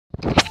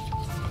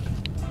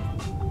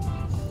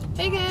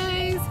Hey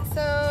guys,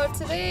 so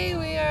today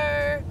we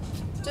are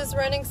just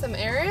running some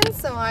errands,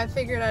 so I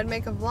figured I'd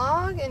make a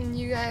vlog and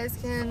you guys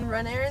can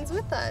run errands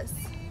with us.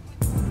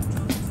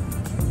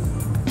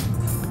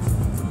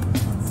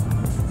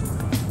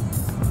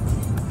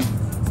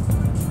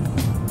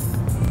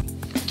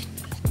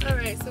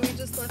 Alright, so we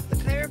just left the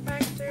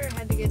chiropractor,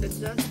 had to get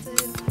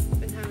adjusted,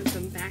 been having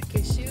some back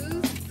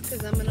issues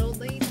because I'm an old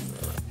lady.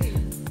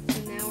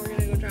 And now we're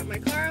gonna go drop my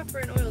car off for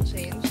an oil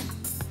change.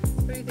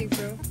 What do you think,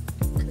 bro?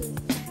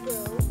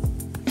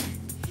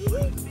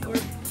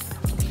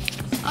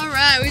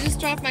 Alright, we just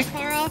dropped my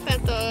car off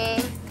at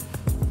the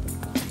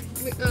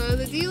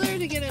dealer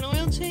to get an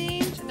oil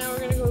change, and now we're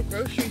gonna go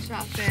grocery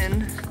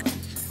shopping.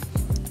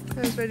 You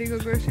guys ready to go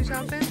grocery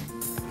shopping?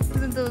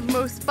 Isn't the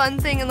most fun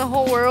thing in the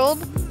whole world?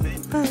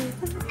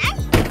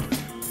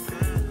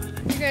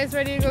 You guys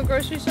ready to go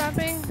grocery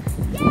shopping?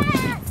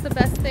 Yeah! It's the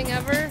best thing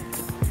ever.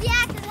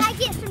 Yeah, because I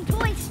get some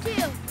toys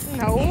too.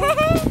 No.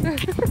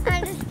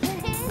 I'm just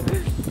kidding.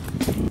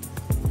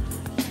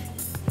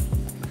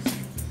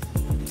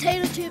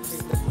 Potato chips.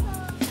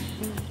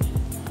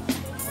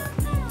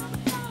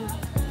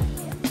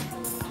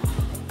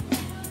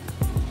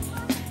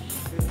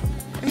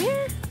 Come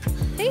here.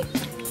 Hey.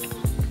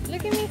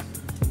 Look at me.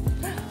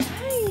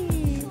 Hi.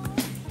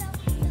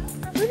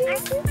 What are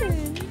you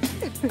doing?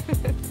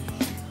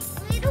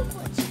 Little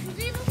foot,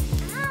 little.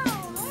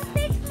 Ow! Don't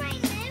fix my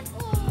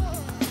nipple.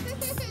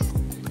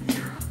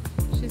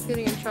 She's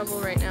getting in trouble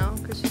right now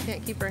because she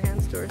can't keep her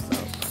hands to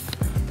herself.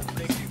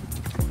 Thank you.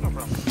 No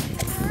problem.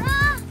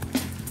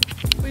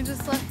 We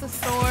just left the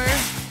store.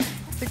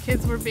 The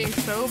kids were being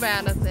so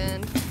bad at the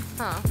end.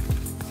 Huh.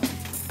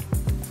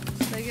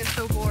 They get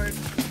so bored.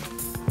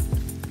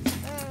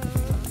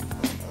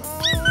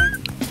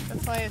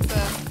 That's why it's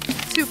a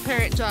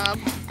two-parent job.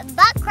 A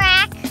butt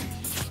crack.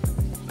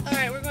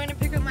 Alright, we're going to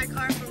pick up my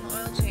car from the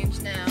oil change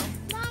now.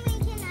 Mommy,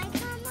 can I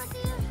come with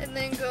you? And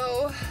then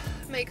go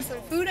make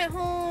some food at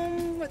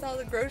home with all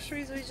the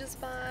groceries we just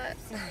bought.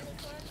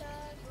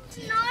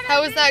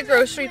 How was that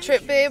grocery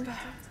trip, babe?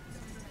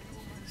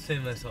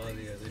 Same as all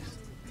the others.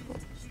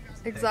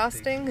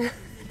 Exhausting?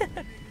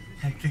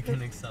 Hectic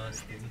and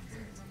exhausting.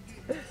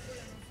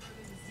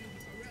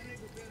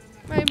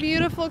 My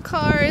beautiful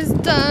car is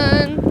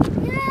done.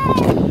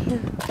 Yay!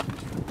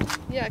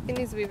 Yeah, it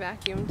needs to be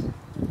vacuumed.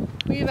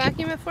 Will you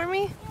vacuum it for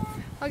me?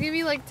 I'll give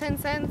you like 10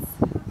 cents.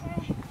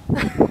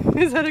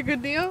 Okay. Is that a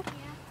good deal?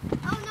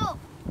 Oh no,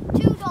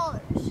 $2.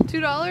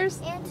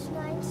 $2? And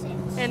 9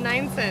 cents. And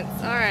 9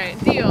 cents. Alright,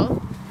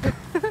 deal.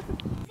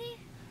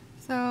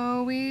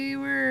 So we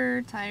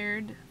were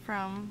tired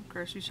from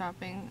grocery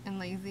shopping and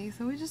lazy,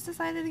 so we just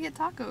decided to get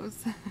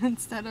tacos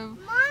instead of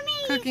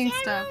Mommy, cooking you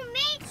said stuff. we'll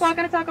make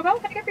Welcome to Taco Bell.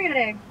 What can I get for you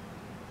today?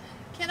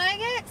 Can I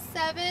get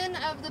 7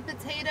 of the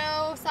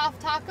potato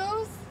soft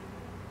tacos?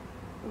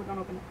 Oh, don't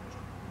open it.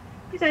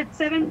 You said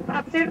 7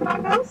 potato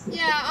tacos?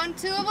 Yeah, on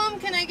 2 of them,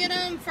 can I get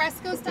them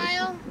fresco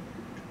style?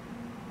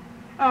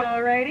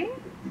 Alrighty.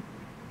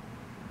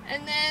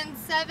 And then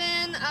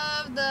 7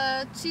 of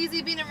the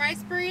cheesy bean and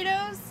rice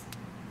burritos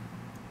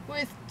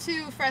with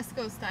 2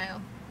 fresco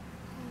style.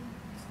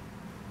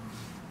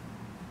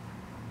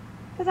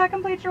 Does that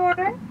complete your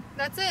order?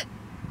 That's it.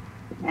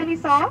 Any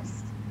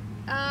sauce?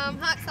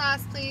 Hot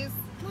sauce, please.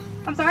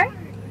 I'm sorry?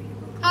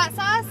 Hot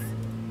sauce?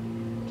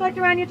 Would you like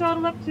to round your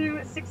total up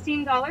to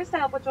 $16 to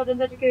help with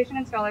children's education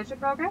and scholarship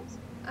programs?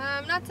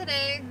 Not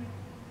today.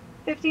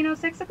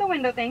 $15.06 at the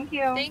window, thank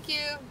you. Thank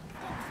you.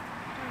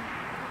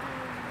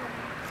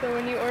 So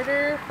when you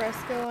order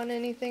fresco on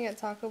anything at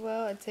Taco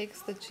Bell, it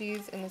takes the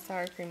cheese and the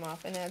sour cream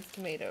off and adds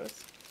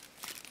tomatoes.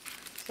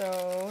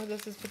 So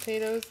this is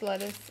potatoes,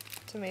 lettuce,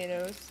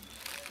 tomatoes,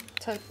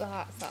 the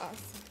hot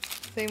sauce.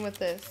 Same with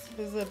this.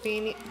 This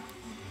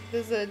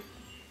is a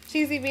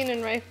cheesy bean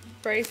and rice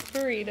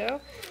burrito,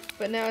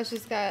 but now it's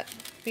just got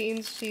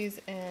beans, cheese,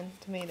 and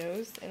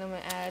tomatoes. And I'm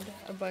gonna add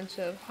a bunch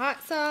of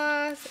hot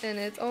sauce, and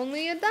it's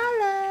only $1.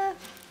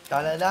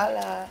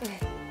 $1.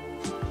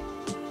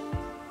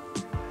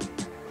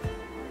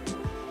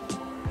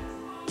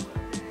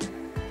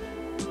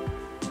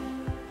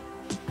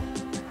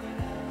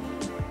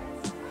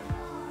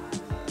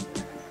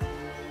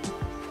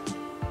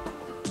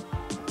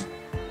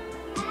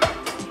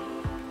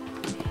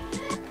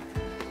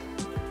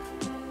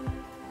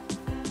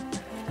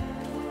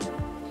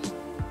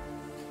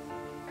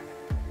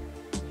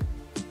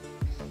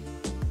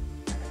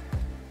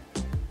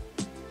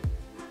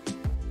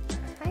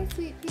 Hi,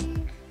 sweet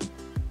pea.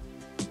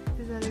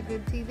 Is that a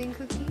good teething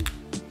cookie?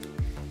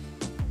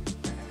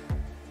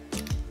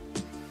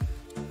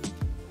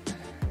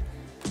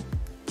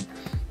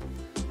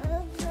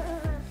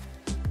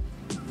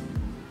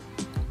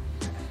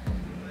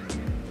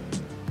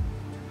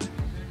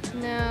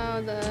 Now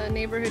the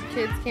neighborhood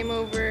kids came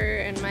over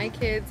and my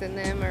kids and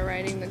them are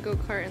riding the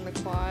go-kart and the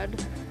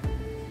quad.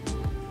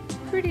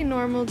 Pretty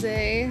normal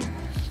day.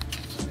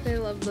 They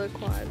love the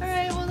quads.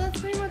 Alright, well that's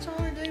pretty much all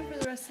we're doing for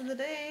the rest of the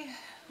day.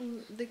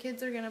 the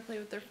kids are gonna play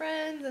with their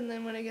friends, and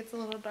then when it gets a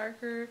little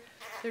darker,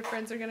 their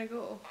friends are gonna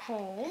go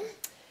home,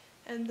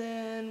 and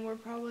then we're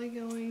probably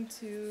going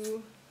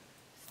to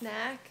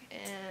snack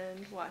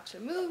and watch a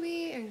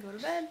movie and go to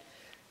bed.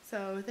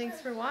 So thanks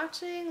for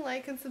watching.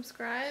 Like and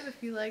subscribe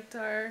if you liked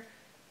our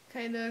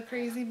kind of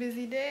crazy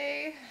busy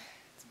day.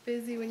 It's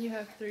busy when you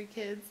have 3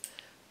 kids,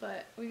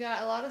 but we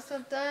got a lot of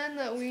stuff done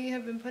that we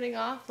have been putting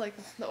off, like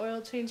the oil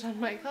change on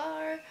my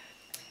car,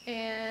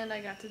 and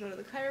I got to go to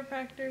the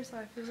chiropractor, so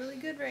I feel really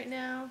good right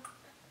now.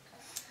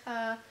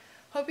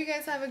 Hope you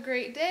guys have a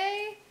great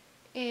day,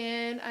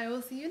 and I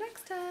will see you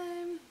next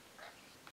time.